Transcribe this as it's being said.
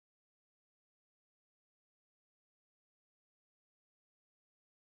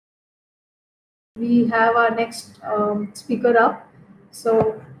we have our next speaker up.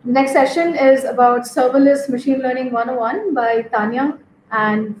 So next session is about Serverless Machine Learning 101 by Tania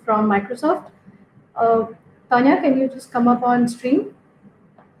and from Microsoft. Uh, Tania, can you just come up on stream?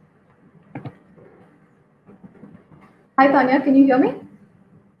 Hi, Tania, can you hear me?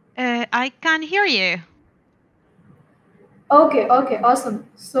 I can hear you. Okay, awesome.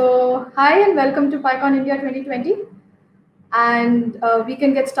 So hi and welcome to PyCon India 2020. And we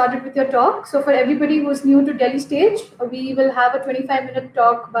can get started with your talk. So for everybody who's new to Delhi stage, we will have a 25-minute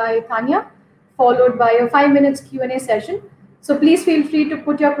talk by Tania, followed by a 5 minutes Q&A session. So please feel free to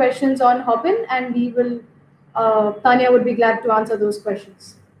put your questions on Hopin, and we will, Tania would be glad to answer those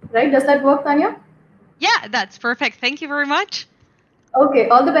questions. Right? Does that work, Tania? Yeah, that's perfect. Thank you very much. Okay,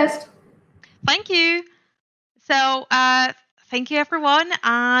 all the best. Thank you. So, thank you everyone,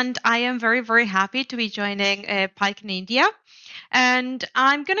 and I am very, very happy to be joining PyCon India. And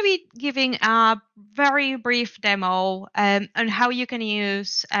I'm going to be giving a very brief demo on how you can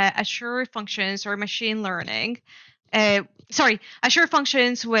use Azure functions or machine learning. Azure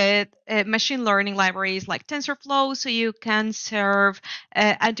functions with machine learning libraries like TensorFlow, so you can serve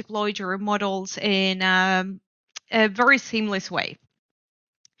and deploy your models in a very seamless way.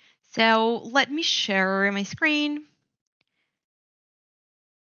 So let me share my screen.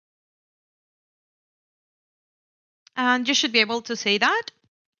 And you should be able to see that.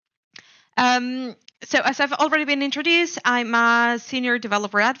 So as I've already been introduced, I'm a senior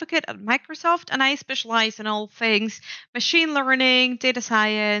developer advocate at Microsoft, and I specialize in all things machine learning, data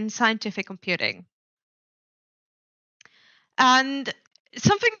science, scientific computing. And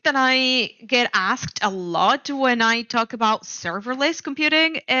something that I get asked a lot when I talk about serverless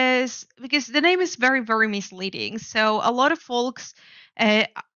computing is because the name is very, very misleading. So a lot of folks uh,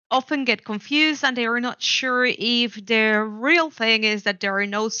 often get confused and they are not sure if the real thing is that there are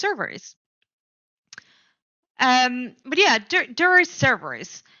no servers. But yeah, there are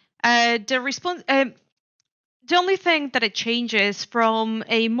servers. The only thing that it changes from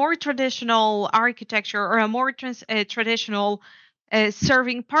a more traditional architecture or a more traditional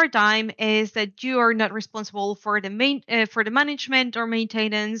serving paradigm is that you are not responsible for the management or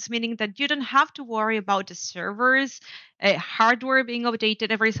maintenance, meaning that you don't have to worry about the servers, hardware being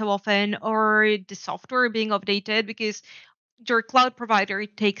updated every so often, or the software being updated because your cloud provider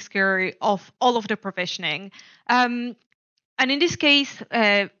takes care of all of the provisioning. And in this case,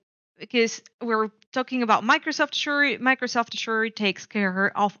 because we're talking about Microsoft Azure takes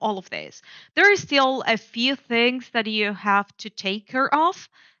care of all of this. There is still a few things that you have to take care of.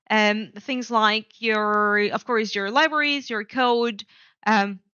 Things like of course, your libraries, your code,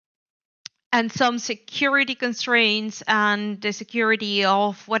 and some security constraints and the security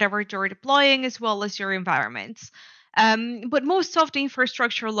of whatever you're deploying, as well as your environments. But most of the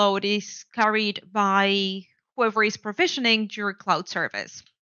infrastructure load is carried by whoever is provisioning your cloud service.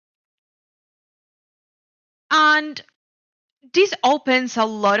 And this opens a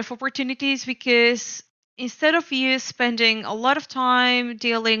lot of opportunities because instead of you spending a lot of time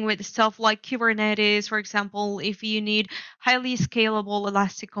dealing with stuff like Kubernetes, for example, if you need highly scalable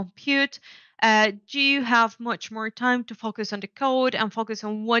elastic compute, you have much more time to focus on the code and focus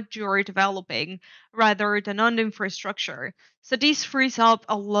on what you're developing rather than on the infrastructure. So this frees up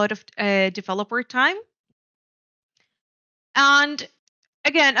a lot of developer time. And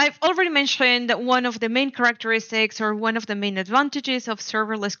again, I've already mentioned that one of the main characteristics or one of the main advantages of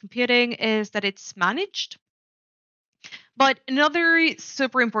serverless computing is that it's managed. But another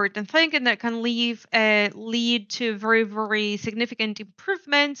super important thing and that can lead to very, very significant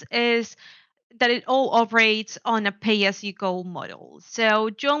improvements is that it all operates on a pay-as-you-go model. So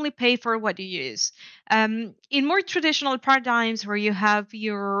you only pay for what you use. In more traditional paradigms where you have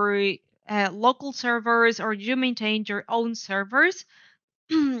your local servers or you maintain your own servers,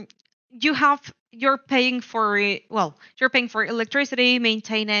 you're paying for you're paying for electricity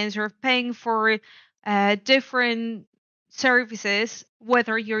maintenance, you're paying for different services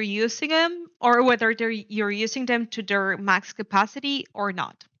whether you're using them or whether you're using them to their max capacity or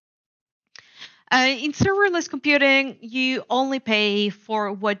not. In serverless computing, you only pay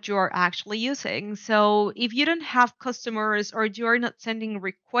for what you're actually using. So if you don't have customers or you are not sending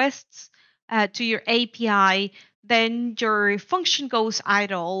requests to your API, then your function goes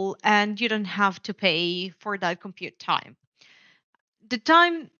idle and you don't have to pay for that compute time. The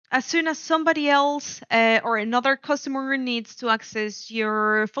time as soon as somebody else or another customer needs to access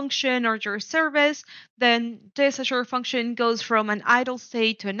your function or your service, then this Azure function goes from an idle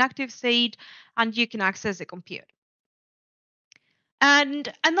state to an active state, and you can access the compute.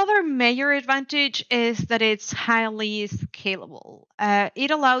 And another major advantage is that it's highly scalable.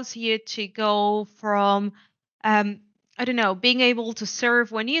 It allows you to go from, um, I don't know, being able to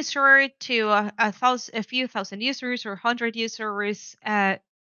serve one user to a few thousand users or 100 users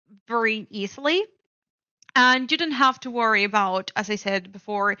very easily. And you don't have to worry about, as I said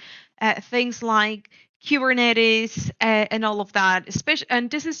before, things like Kubernetes and all of that.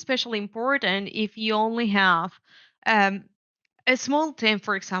 And this is especially important if you only have um, a small team,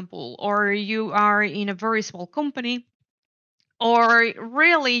 for example, or you are in a very small company, or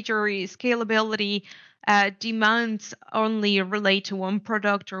really your scalability demands only relate to one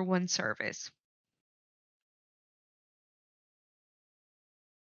product or one service.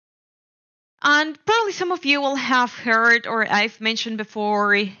 And probably some of you will have heard, or I've mentioned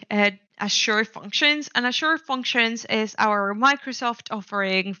before, Azure Functions. And Azure Functions is our Microsoft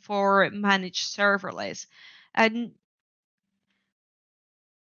offering for managed serverless. And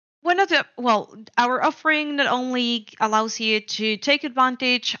our offering not only allows you to take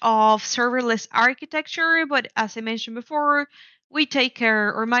advantage of serverless architecture, but as I mentioned before, we take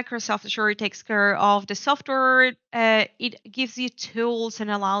care, or Microsoft Azure takes care of the software. It gives you tools and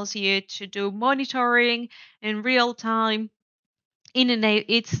allows you to do monitoring in real time.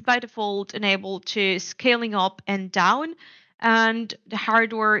 It's by default enabled to scaling up and down, and the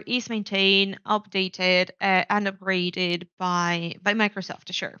hardware is maintained, updated, and upgraded by Microsoft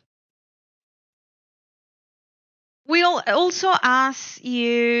Azure. We'll also, as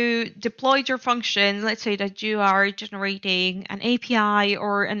you deploy your function, let's say that you are generating an API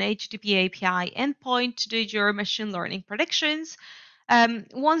or an HTTP API endpoint to do your machine learning predictions.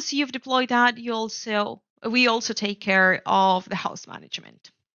 Once you've deployed that, we also take care of the host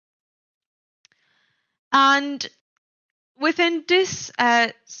management. And within this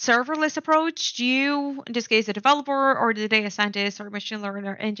serverless approach, you, in this case, the developer or the data scientist or machine learning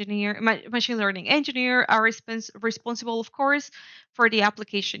engineer, are responsible, of course, for the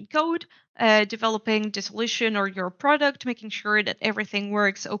application code, developing the solution or your product, making sure that everything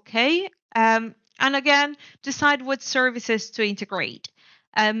works okay, and again, decide what services to integrate.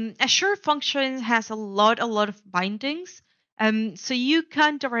 Azure Function has a lot of bindings. So you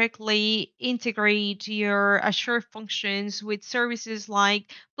can directly integrate your Azure functions with services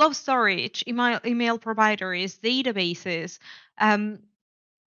like blob storage, email providers, databases. Um,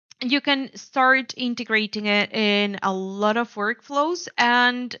 you can start integrating it in a lot of workflows.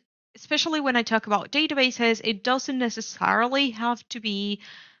 And especially when I talk about databases, it doesn't necessarily have to be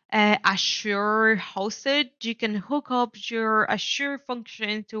Azure hosted. You can hook up your Azure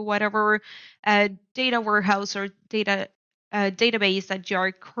function to whatever data warehouse or database that you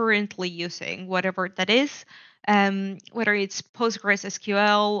are currently using, whatever that is, whether it's Postgres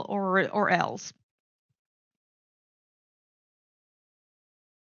SQL or else.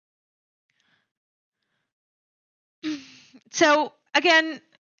 So again,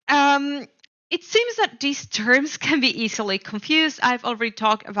 um, it seems that these terms can be easily confused. I've already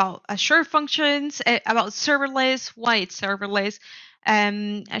talked about Azure functions, about serverless, why it's serverless,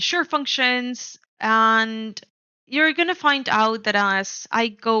 Azure functions, and you're going to find out that as I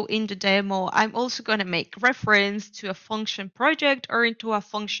go in the demo, I'm also going to make reference to a function project or into a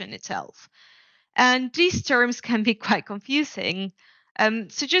function itself. And these terms can be quite confusing.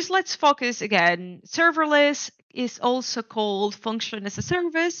 So just let's focus again. Serverless is also called function as a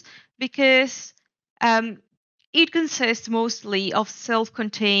service because um, it consists mostly of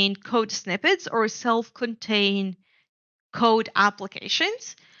self-contained code snippets or self-contained code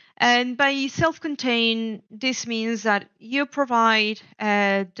applications. And by self-contained, this means that you provide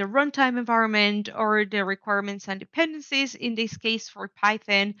the runtime environment or the requirements and dependencies. In this case, for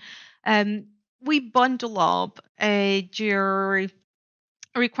Python, um, we bundle up your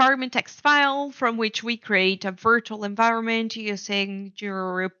requirement text file from which we create a virtual environment using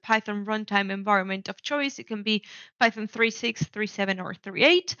your Python runtime environment of choice. It can be Python 3.6, 3.7, or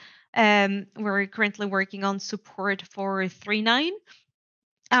 3.8. We're currently working on support for 3.9.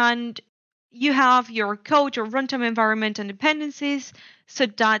 And you have your code, your runtime environment, and dependencies so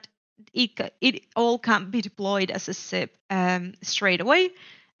that it all can be deployed as a zip straight away,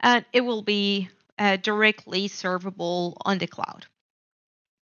 and it will be directly servable on the cloud.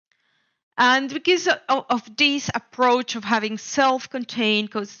 And because of this approach of having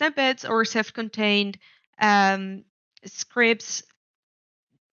self-contained code snippets or self-contained scripts,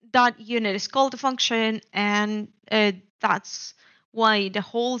 that unit is called a function, and that's why the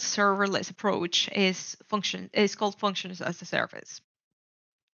whole serverless approach is called functions as a service,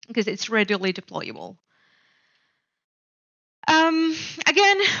 because it's readily deployable.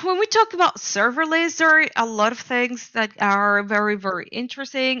 Again, when we talk about serverless, there are a lot of things that are very, very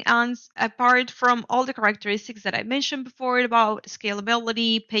interesting. And apart from all the characteristics that I mentioned before about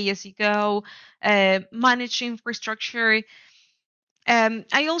scalability, pay as you go, managed infrastructure,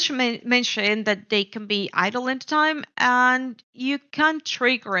 I also mentioned that they can be idle at the time, and you can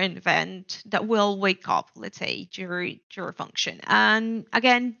trigger an event that will wake up, let's say, your function. And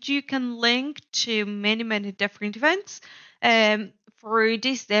again, you can link to many, many different events. For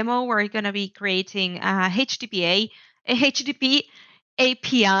this demo, we're going to be creating a HTTP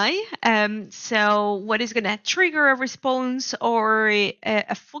API. So what is going to trigger a response or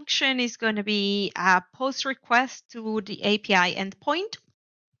a function is going to be a post request to the API endpoint.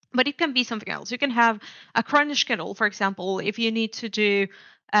 But it can be something else. You can have a cron schedule, for example,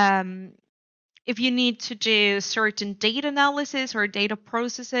 um, if you need to do certain data analysis or data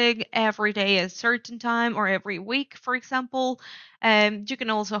processing every day at a certain time or every week, for example. You can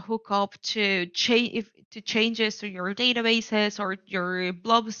also hook up to changes to your databases or your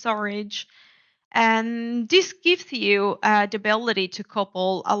blob storage. And this gives you the ability to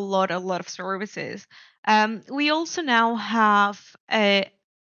couple a lot of services. We also now have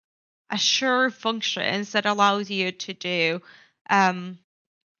assure functions that allows you to do um,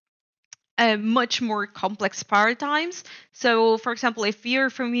 much more complex paradigms. So, for example, if you're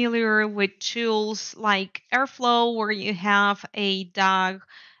familiar with tools like Airflow, where you have a DAG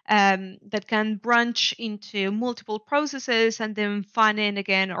that can branch into multiple processes and then fan in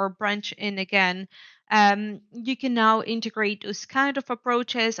again or branch in again, you can now integrate those kind of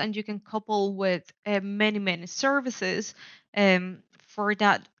approaches and you can couple with many, many services for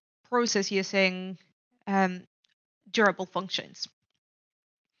that process using um, durable functions.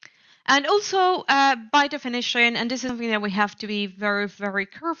 And also, by definition, and this is something that we have to be very, very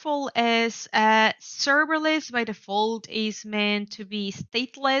careful, is serverless by default is meant to be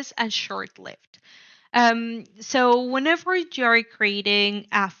stateless and short-lived. So whenever you're creating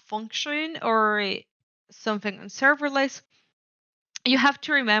a function or something on serverless, you have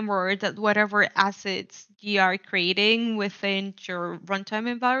to remember that whatever assets you are creating within your runtime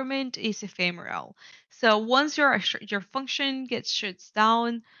environment is ephemeral. So once your function gets shut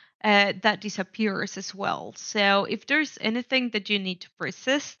down, that disappears as well. So if there's anything that you need to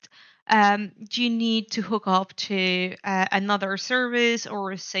persist, you need to hook up to another service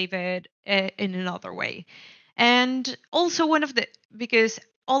or save it in another way. And also because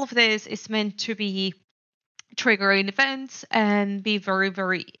all of this is meant to be triggering events and be very,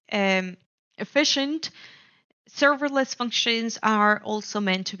 very efficient, serverless functions are also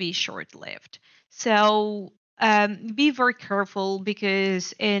meant to be short lived. So be very careful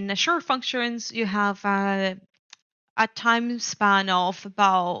because in Azure functions, you have a time span of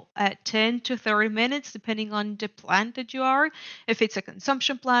about 10 to 30 minutes, depending on the plan that you are, if it's a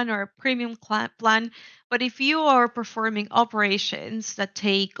consumption plan or a premium plan. But if you are performing operations that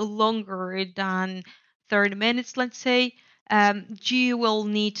take longer than 30 minutes, let's say, you will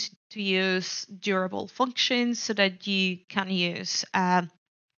need to use durable functions so that you can use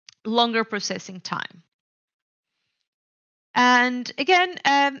longer processing time. And again,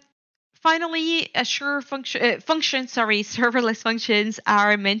 finally, serverless functions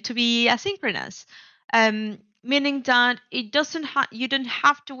are meant to be asynchronous, meaning that you don't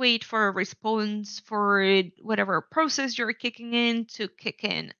have to wait for a response for whatever process you're kicking in to kick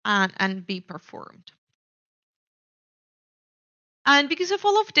in and be performed. And because of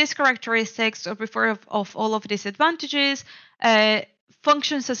all of these characteristics, or before of all of these advantages,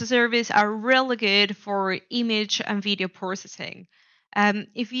 functions as a service are really good for image and video processing.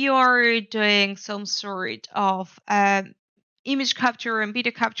 If you are doing some sort of image capture and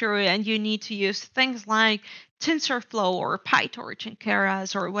video capture, and you need to use things like TensorFlow or PyTorch and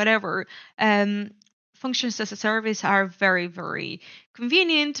Keras or whatever, functions as a service are very, very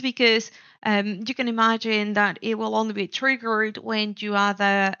convenient because you can imagine that it will only be triggered when you add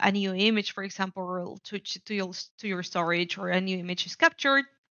a new image, for example, to your storage, or a new image is captured.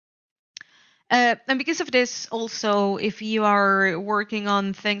 And because of this, also, if you are working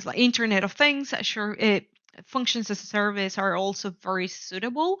on things like Internet of Things, functions as a service are also very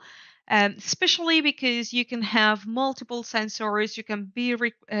suitable, especially because you can have multiple sensors, you can be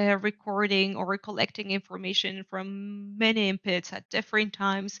recording or collecting information from many inputs at different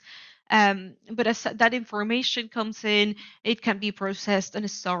times. But as that information comes in, it can be processed and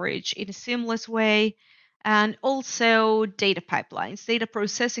storage in a seamless way. And also data pipelines. Data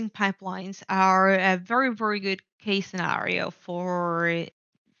processing pipelines are a very, very good case scenario for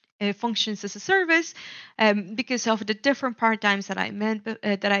functions as a service, because of the different paradigms that I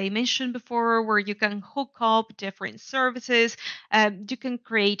mentioned before, where you can hook up different services. You can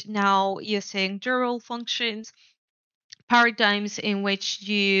create now using dual functions paradigms in which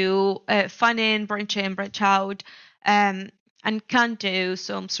you fan in, branch out, um, and can do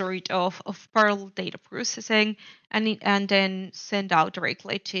some sort of parallel data processing and then send out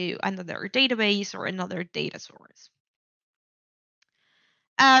directly to another database or another data source.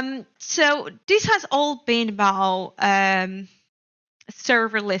 So this has all been about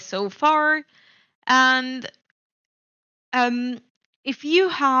serverless so far. And if you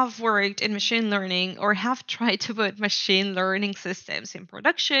have worked in machine learning or have tried to put machine learning systems in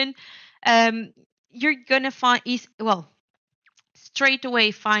production, you're gonna straight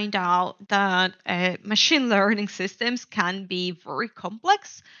away find out that machine learning systems can be very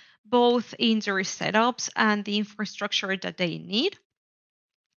complex, both in their setups and the infrastructure that they need,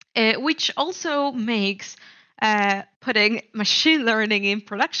 which also makes putting machine learning in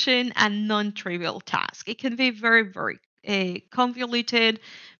production a non-trivial task. It can be very, very convoluted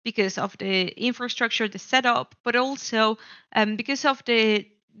because of the infrastructure, the setup, but also because of the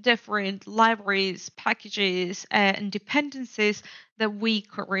different libraries, packages, and dependencies that we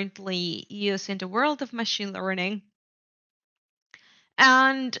currently use in the world of machine learning.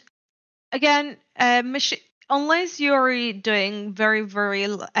 And again, unless you're doing very, very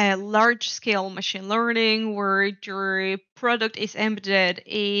large scale machine learning where your product is embedded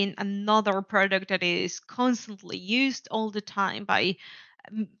in another product that is constantly used all the time by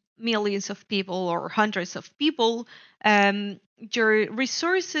millions of people or hundreds of people, your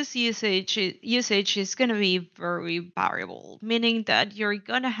resources usage is going to be very variable, meaning that you're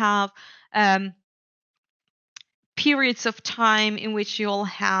going to have periods of time in which you'll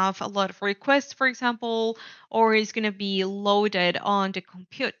have a lot of requests, for example, or it's going to be loaded on the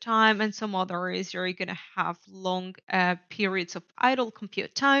compute time, and some others you're going to have long periods of idle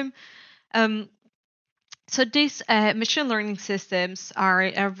compute time. So these machine learning systems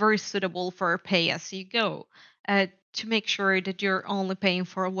are very suitable for pay as you go, to make sure that you're only paying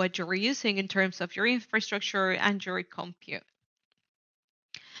for what you're using in terms of your infrastructure and your compute.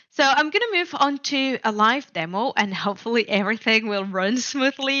 So I'm going to move on to a live demo, and hopefully everything will run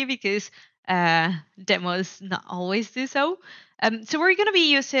smoothly because demos not always do so. So we're going to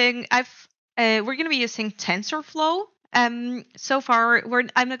be using TensorFlow. So far,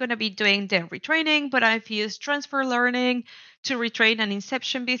 I'm not going to be doing the retraining, but I've used transfer learning to retrain an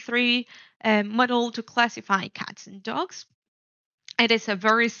Inception V3 model to classify cats and dogs. It is a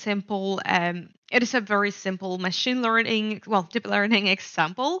very simple machine learning, deep learning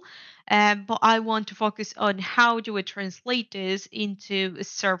example, but I want to focus on how do we translate this into a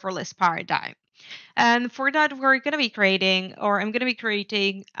serverless paradigm. And for that, I'm going to be creating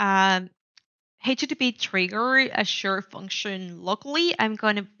HTTP trigger assure function locally. I'm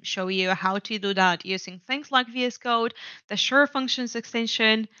going to show you how to do that using things like VS Code, the assure functions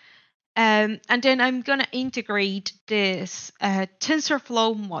extension. And then I'm going to integrate this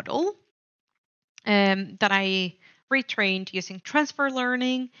TensorFlow model that I retrained using transfer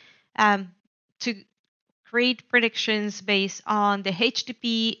learning to create predictions based on the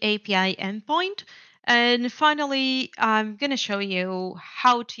HTTP API endpoint. And finally, I'm going to show you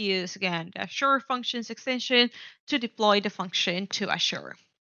how to use, again, the Assure functions extension to deploy the function to Assure.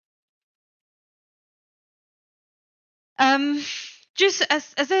 Just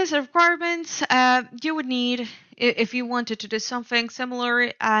as a requirements, you would need, if you wanted to do something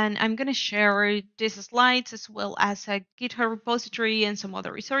similar, and I'm going to share these slides as well as a GitHub repository and some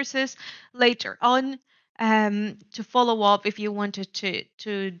other resources later on to follow up. If you wanted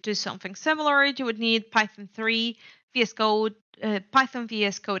to do something similar, you would need Python 3, VS Code, Python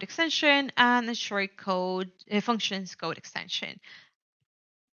VS Code extension, and a short code functions code extension.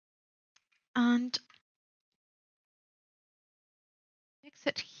 And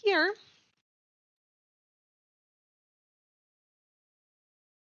exit here.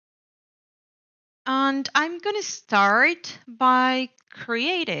 And I'm going to start by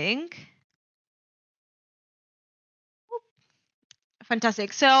creating.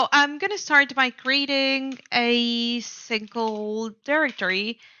 Fantastic. So I'm going to start by creating a single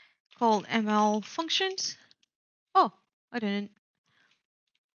directory called ML functions. Oh, I didn't.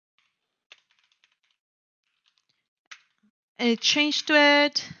 Change to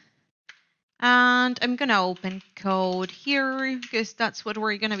it. And I'm going to open code here because that's what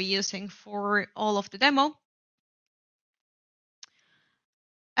we're going to be using for all of the demo.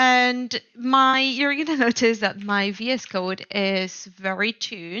 And you're going to notice that my VS Code is very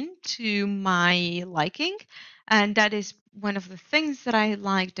tuned to my liking. And that is one of the things that I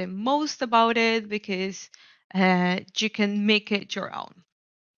like the most about it because you can make it your own.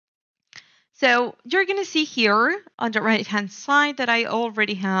 So you're going to see here on the right hand side that I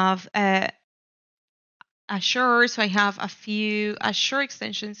already have Azure. So I have a few Azure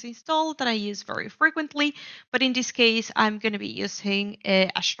extensions installed that I use very frequently. But in this case, I'm going to be using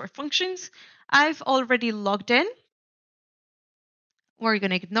Azure Functions. I've already logged in. We're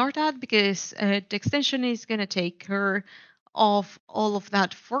going to ignore that because the extension is going to take care of all of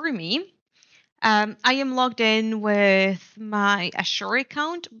that for me. I am logged in with my Azure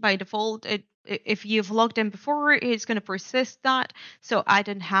account by default. If you've logged in before, it's going to persist that, so I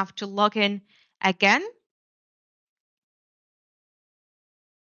don't have to log in again.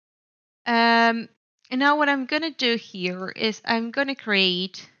 And now what I'm going to do here is I'm going to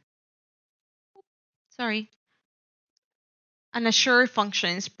create, an Azure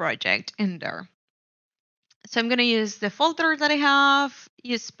Functions project in there. So I'm going to use the folder that I have,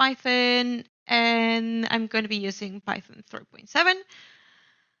 use Python, and I'm going to be using Python 3.7.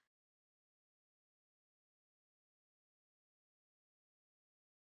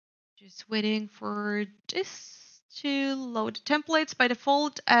 Just waiting for this to load templates. By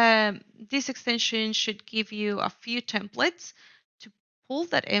default, this extension should give you a few templates to pull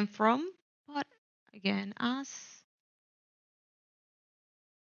that in from. But again, as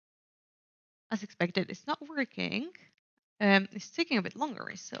expected, it's not working. It's taking a bit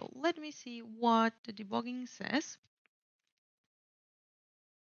longer. So let me see what the debugging says.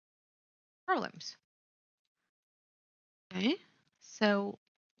 Problems. Okay. So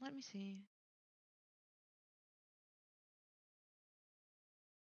let me see.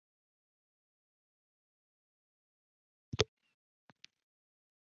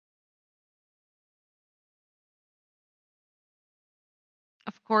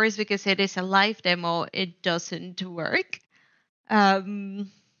 Of course, because it is a live demo, it doesn't work. And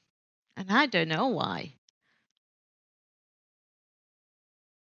I don't know why.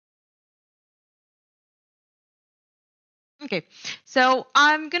 Okay, so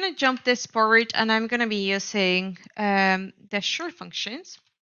I'm going to jump this part and I'm going to be using the Azure functions.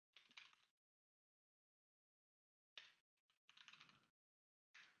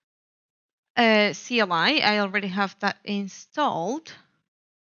 CLI, I already have that installed.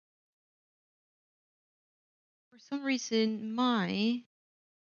 For some reason, I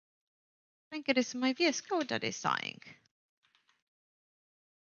think it is my VS Code that is dying.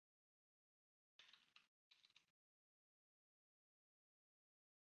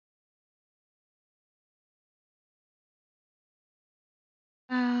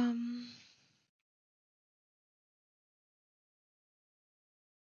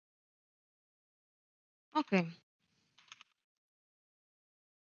 Okay.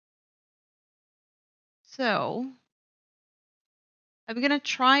 So I'm going to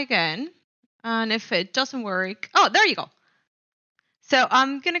try again. And if it doesn't work, oh, there you go. So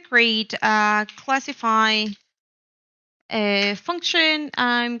I'm going to create a classify a function.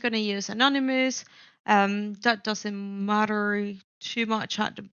 I'm going to use anonymous. That doesn't matter too much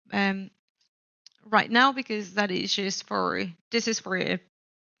at right now because that is just this is for a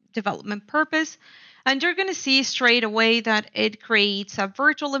development purpose. And you're going to see straight away that it creates a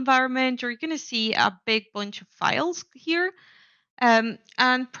virtual environment. You're going to see a big bunch of files here. And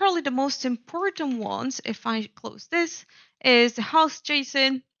probably the most important ones, if I close this, is the host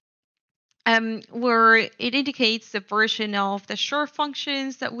JSON, where it indicates the version of the Azure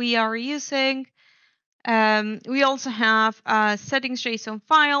functions that we are using. We also have a settings JSON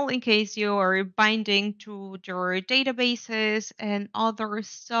file in case you are binding to your databases and other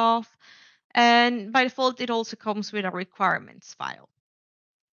stuff. And by default, it also comes with a requirements file.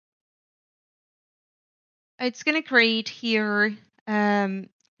 It's going to create here the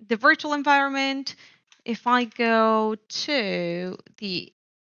virtual environment. If I go to the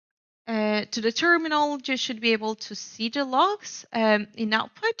terminal, you should be able to see the logs in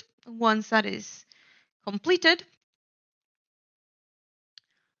output once that is completed.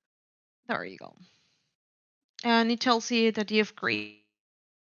 There you go. And it tells you that you've created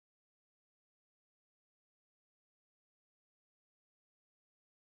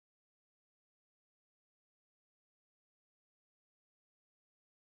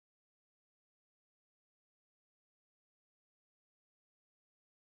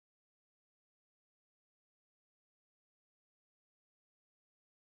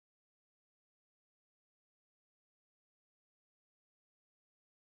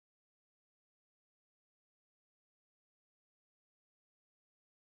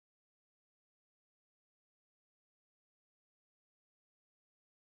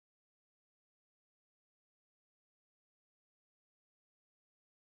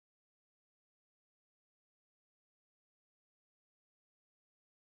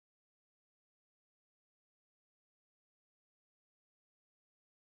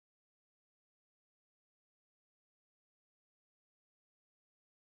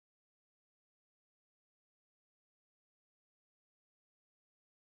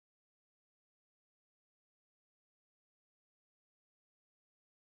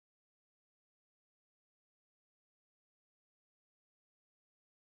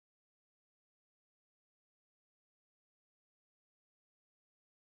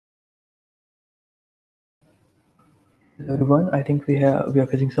Everyone, I think we are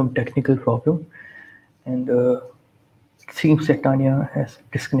facing some technical problem, and it seems that Tania has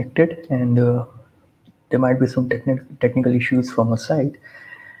disconnected, and there might be some technical issues from her side.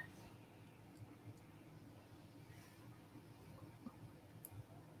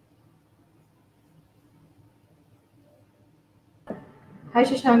 Hi,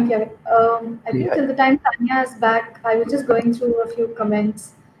 Shashank. Yeah. I think Yeah, till the time Tanya is back, I was just going through a few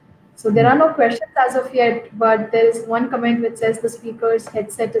comments. So there mm, are no questions as of yet, but there is one comment which says the speaker's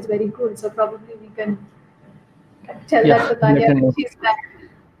headset is very good. So probably we can tell that yeah, to let Tanya her when know. she's back.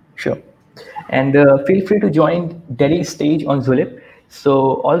 Sure. And feel free to join Delhi stage on Zulip.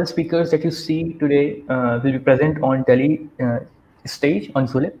 So all the speakers that you see today will be present on Delhi stage on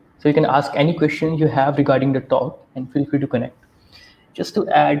Zulip. So you can ask any question you have regarding the talk, and feel free to connect. Just to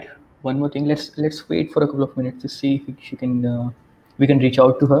add one more thing, let's wait for a couple of minutes to see if she can we can reach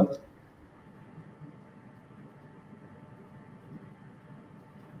out to her.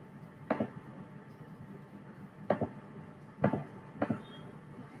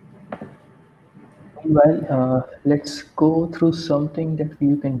 Well, let's go through something that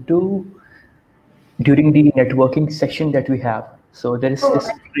you can do during the networking session that we have. So there is Oh, this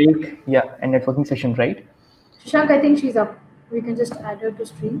break, yeah, and networking session, right? Shashank, I think she's up. We can just add her to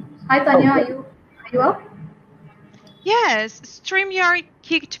stream. Hi, Oh, Tanya. yeah, Are you up? Yes, StreamYard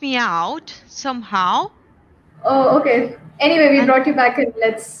kicked me out somehow, Oh, okay. Anyway, we and brought you back in.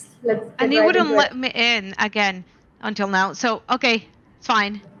 Let's get and it right wouldn't into it. let me in again until now. So okay, it's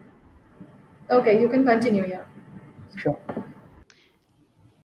fine. Okay, you can continue. Yeah. sure.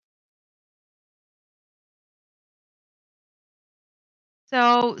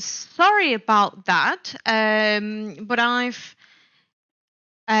 So sorry about that. But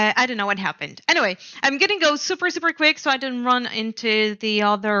I don't know what happened. Anyway, I'm gonna go super quick so I don't run into the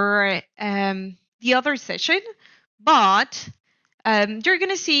other session. But you're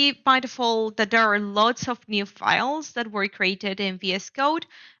gonna see by default that there are lots of new files that were created in VS Code,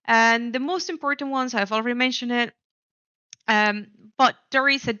 and the most important ones I've already mentioned it. Um, but there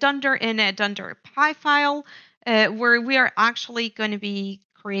is a dunder in a dunder py file where we are actually going to be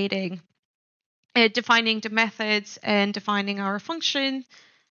creating, defining the methods and defining our function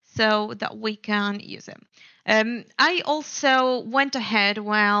so that we can use them. I also went ahead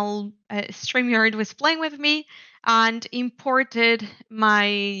while StreamYard was playing with me and imported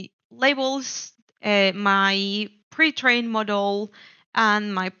my labels, my pre-trained model,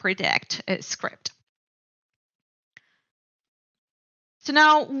 and my predict script. So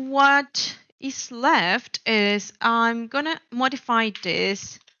now what is left is I'm gonna modify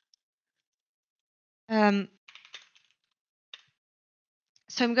this.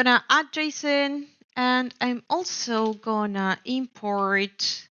 So I'm gonna add JSON, and I'm also gonna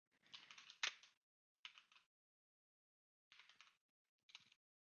import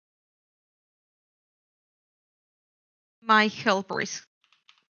my helper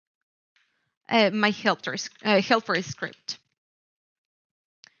script.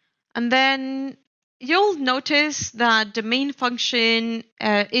 And then you'll notice that the main function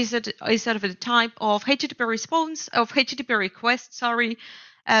is of the type of HTTP response, of HTTP request, sorry,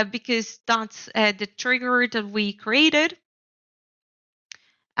 because that's the trigger that we created.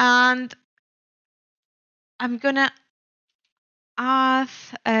 And I'm gonna add,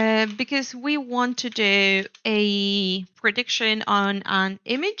 because we want to do a prediction on an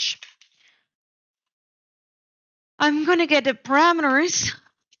image, I'm gonna get the parameters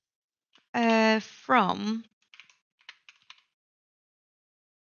from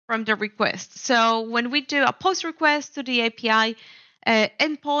the request. So when we do a post request to the API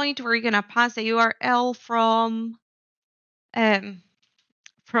endpoint, we're gonna pass the URL from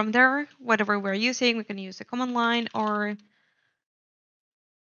there, whatever we're using. We can use a command line, or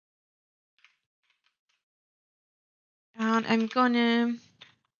and I'm gonna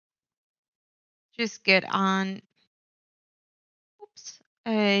just get on. Oops.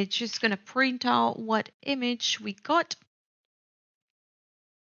 Just gonna print out what image we got.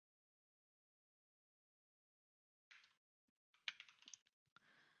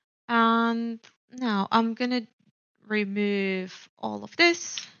 And now I'm gonna remove all of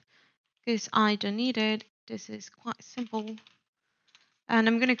this because I don't need it. This is quite simple. And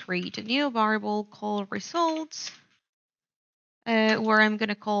I'm gonna create a new variable called results, where I'm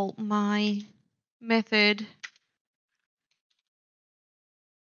gonna call my method.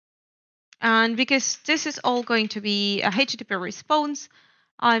 And because this is all going to be a HTTP response,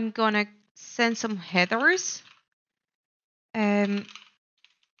 I'm gonna send some headers.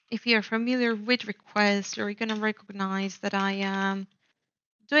 If you're familiar with requests, you're gonna recognize that I am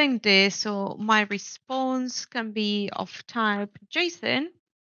doing this, so my response can be of type JSON,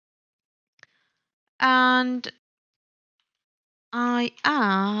 and I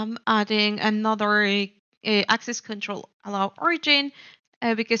am adding another access control allow origin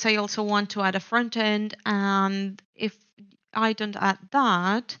because I also want to add a front end, and if I don't add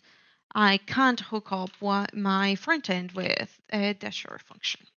that, I can't hook up my front end with a Dasher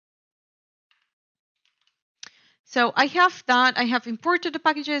function. So I have that. I have imported the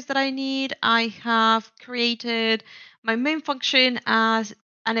packages that I need. I have created my main function as,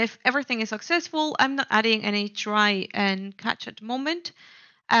 and if everything is successful, I'm not adding any try and catch at the moment.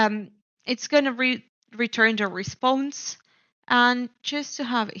 It's going to return the response. And just to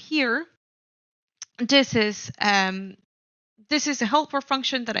have it here, this is a helper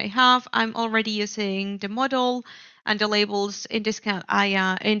function that I have. I'm already using the model and the labels. In this case, I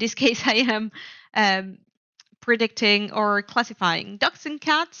am predicting or classifying ducks and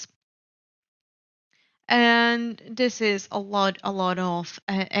cats. And this is a lot of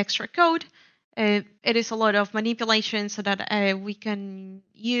extra code. It is a lot of manipulation so that we can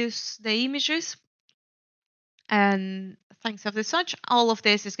use the images. And thanks of the such, all of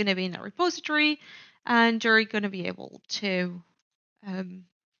this is going to be in a repository, and you're going to be able to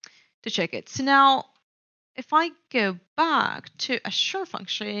check it. So now, if I go back to a show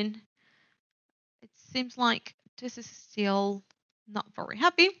function, it seems like this is still not very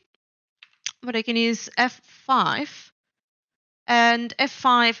happy, but I can use F5, and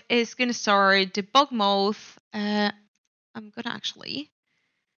F5 is going to start debug mode. I'm going to actually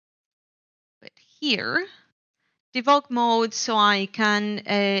put here debug mode so I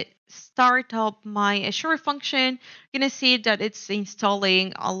can start up my Azure function. You're going to see that it's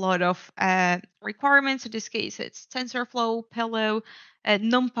installing a lot of requirements. In this case, it's TensorFlow, Pillow,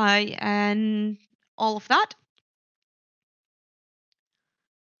 NumPy, and all of that.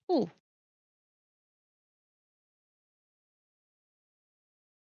 Oh.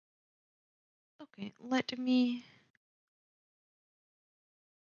 Okay, let me...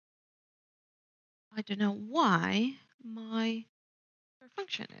 I don't know why my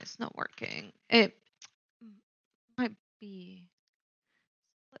function is not working. It might be...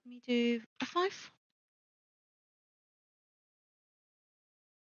 Let me do F5.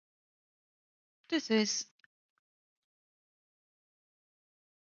 This is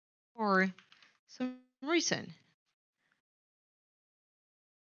for some reason.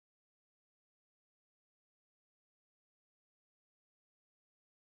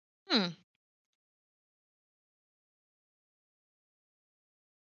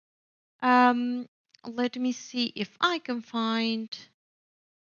 Um, let me see if I can find...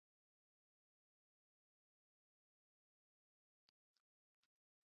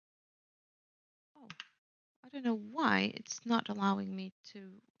 Oh, I don't know why it's not allowing me to do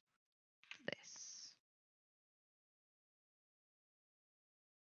this.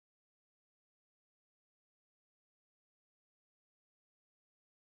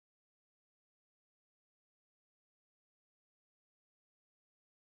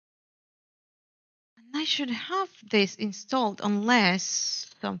 And I should have this installed unless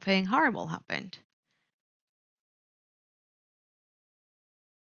something horrible happened.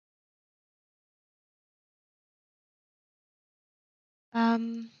 Let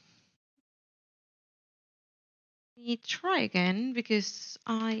me try again because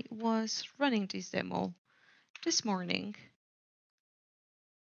I was running this demo this morning.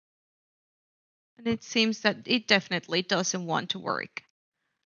 And it seems that it definitely doesn't want to work.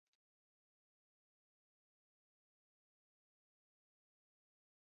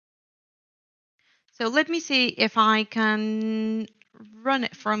 So let me see if I can run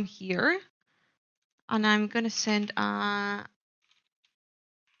it from here. And I'm going to send an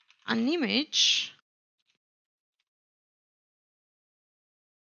image.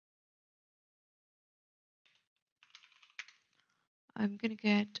 I'm going to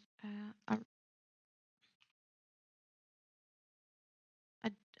get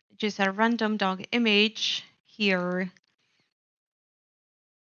just a random dog image here.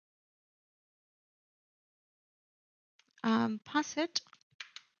 Pass it.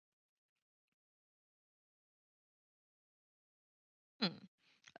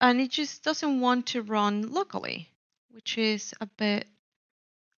 And it just doesn't want to run locally, which is a bit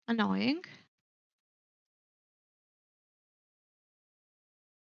annoying.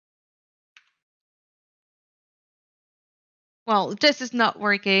 Well, this is not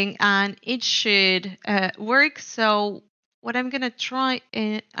working and it should work. So what I'm going to try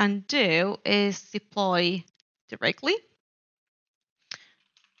and do is deploy directly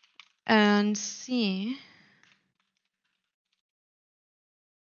and see.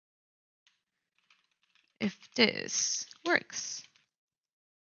 this works.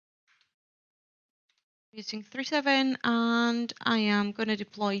 Using 3.7, and I am going to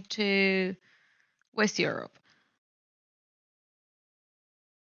deploy to West Europe.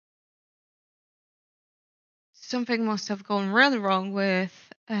 Something must have gone really wrong with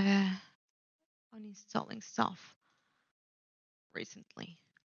uninstalling stuff recently.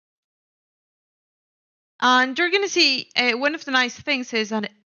 And you're going to see one of the nice things is that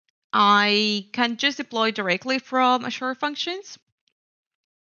I can just deploy directly from Azure Functions,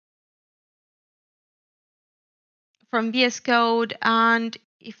 from VS Code. And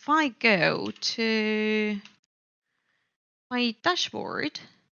if I go to my dashboard,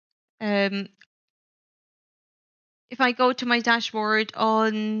 if I go to my dashboard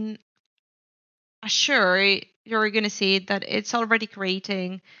on Azure, you're going to see that it's already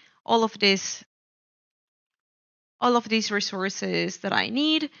creating all of these resources that I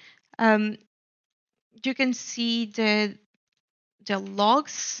need. You can see the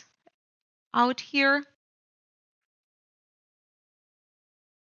logs out here.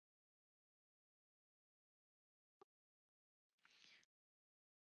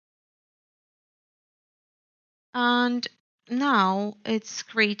 And now it's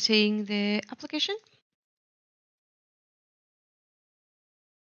creating the application.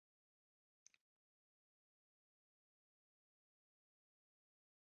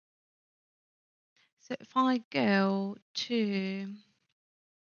 So if I go to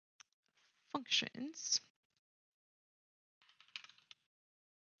functions,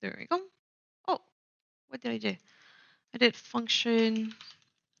 there we go. Oh, what did I do? I did function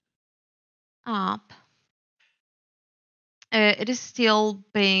app. It is still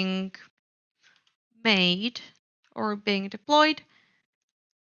being made or being deployed.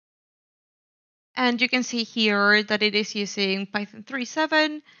 And you can see here that it is using Python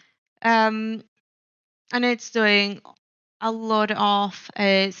 3.7. And it's doing a lot of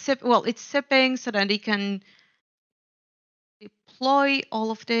it's zipping so that it can deploy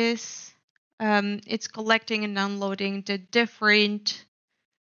all of this. It's collecting and downloading the different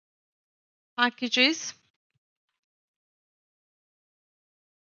packages.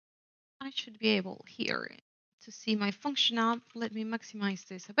 I should be able here to see my function app. Let me maximize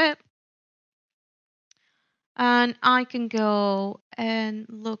this a bit. And I can go and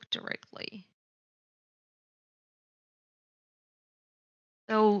look directly.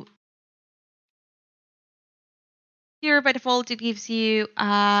 So here by default, it gives you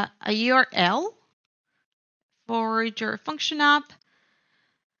a URL for your function app.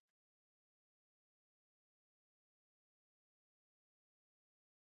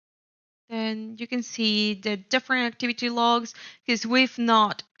 Then you can see the different activity logs, because we've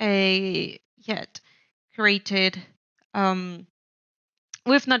not yet created any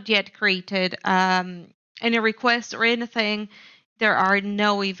requests or anything. There are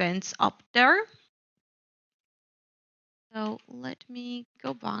no events up there. So let me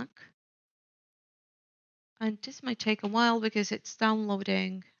go back. And this might take a while because it's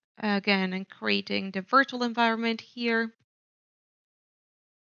downloading again and creating the virtual environment here.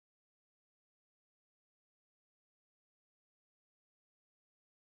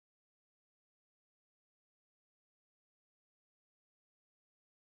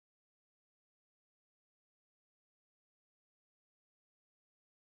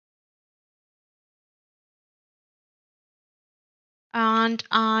 And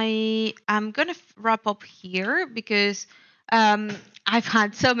I am going to wrap up here because I've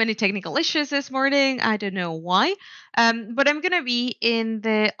had so many technical issues this morning. I don't know why. But I'm going to be in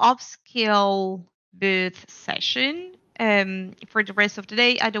the upskill booth session for the rest of the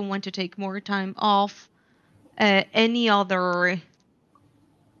day. I don't want to take more time off any other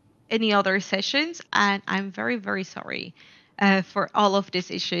sessions. And I'm very, very sorry for all of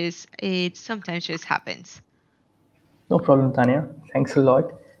these issues. It sometimes just happens. No problem, Tania. Thanks a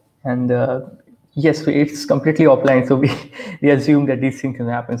lot. And yes, it's completely offline, so we assume that these things can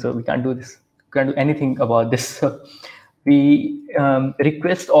happen. So we can't do this. Can't do anything about this. So we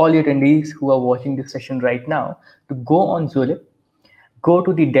request all the attendees who are watching this session right now to go on Zulip, go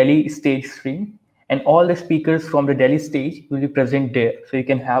to the Delhi stage stream, and all the speakers from the Delhi stage will be present there. So you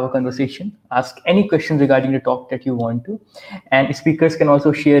can have a conversation, ask any questions regarding the talk that you want to. And speakers can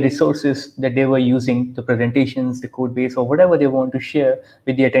also share resources that they were using, the presentations, the code base, or whatever they want to share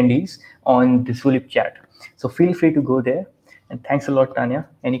with the attendees on the Zulip chat. So feel free to go there. And thanks a lot, Tania.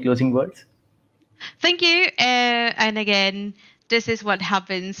 Any closing words? Thank you. And again, this is what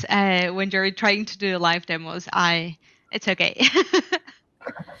happens when you're trying to do live demos. It's okay.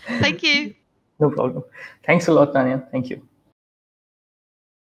 Thank you. No problem. Thanks a lot, Tania. Thank you.